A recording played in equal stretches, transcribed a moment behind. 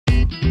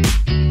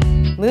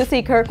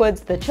Lucy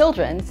Kirkwood's The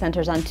Children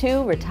centers on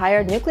two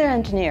retired nuclear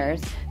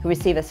engineers who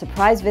receive a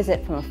surprise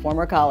visit from a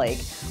former colleague.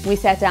 We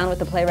sat down with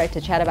the playwright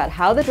to chat about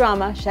how the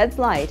drama sheds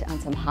light on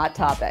some hot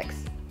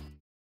topics.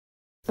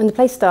 When the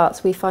play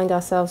starts, we find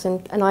ourselves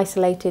in an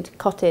isolated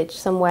cottage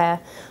somewhere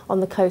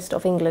on the coast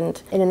of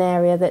England in an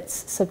area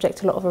that's subject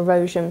to a lot of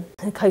erosion.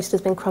 The coast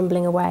has been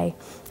crumbling away,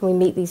 and we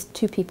meet these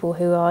two people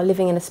who are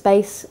living in a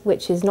space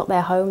which is not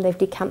their home. They've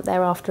decamped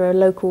there after a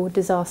local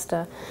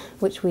disaster,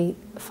 which we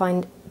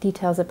find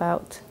details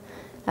out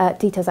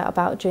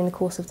about during the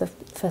course of the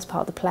first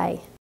part of the play.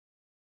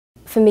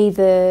 For me,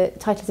 the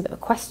title is a bit of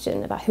a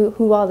question about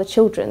who are the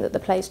children that the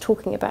play is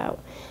talking about,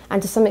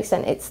 and to some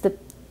extent it's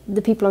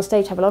the people on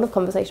stage have a lot of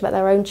conversation about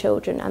their own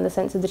children and the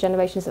sense of the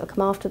generations that have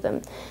come after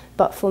them.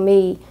 But for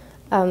me,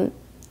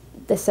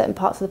 there's certain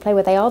parts of the play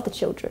where they are the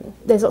children.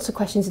 There's lots of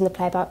questions in the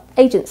play about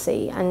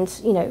agency and,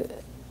 you know,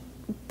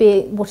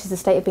 what is the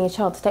state of being a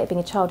child? The state of being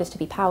a child is to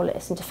be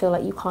powerless and to feel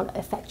like you can't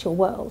affect your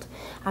world.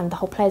 And the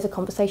whole play is a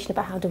conversation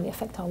about how do we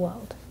affect our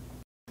world.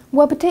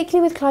 Well,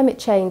 particularly with climate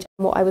change,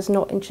 what I was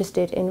not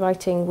interested in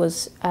writing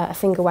was a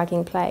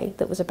finger-wagging play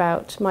that was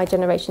about my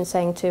generation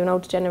saying to an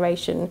older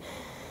generation,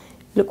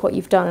 look what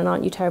you've done and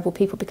aren't you terrible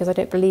people, because I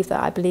don't believe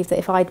that. I believe that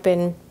if I'd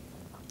been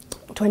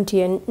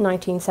 20 in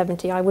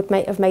 1970, I would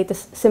have made the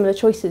similar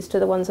choices to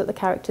the ones that the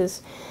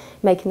characters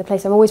make in the play.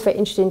 So I'm always very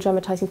interested in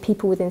dramatising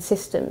people within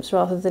systems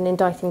rather than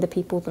indicting the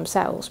people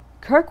themselves.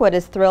 Kirkwood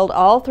is thrilled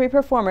all three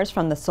performers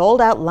from the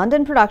sold-out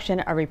London production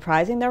are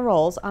reprising their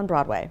roles on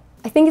Broadway.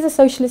 I think it's a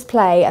socialist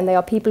play, and they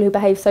are people who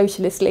behave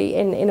socialistly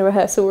in a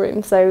rehearsal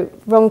room. So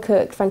Ron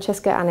Cook,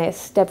 Francesca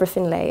Annis, Deborah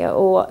Finlay,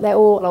 they're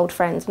all old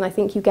friends, and I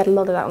think you get a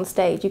lot of that on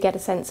stage. You get a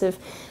sense of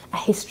a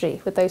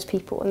history with those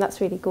people, and that's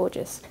really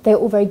gorgeous. They're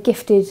all very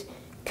gifted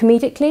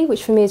comedically,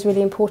 which for me is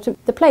really important.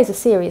 The play is a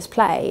serious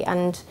play,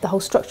 and the whole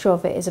structure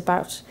of it is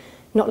about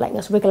not letting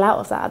us wriggle out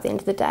of that at the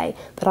end of the day.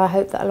 But I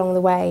hope that along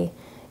the way,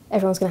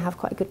 everyone's going to have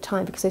quite a good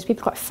time, because those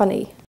people are quite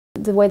funny.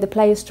 The way the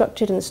play is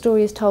structured and the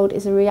story is told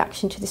is a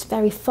reaction to this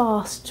very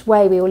fast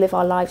way we all live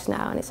our lives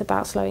now, and it's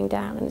about slowing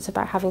down, and it's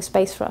about having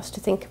space for us to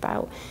think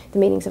about the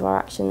meanings of our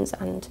actions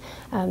and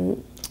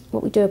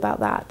what we do about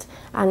that.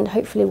 And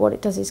hopefully what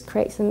it does is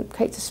creates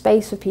a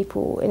space for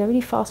people in a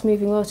really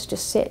fast-moving world to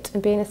just sit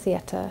and be in a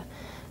theatre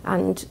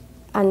and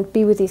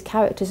be with these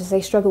characters as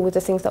they struggle with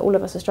the things that all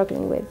of us are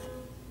struggling with.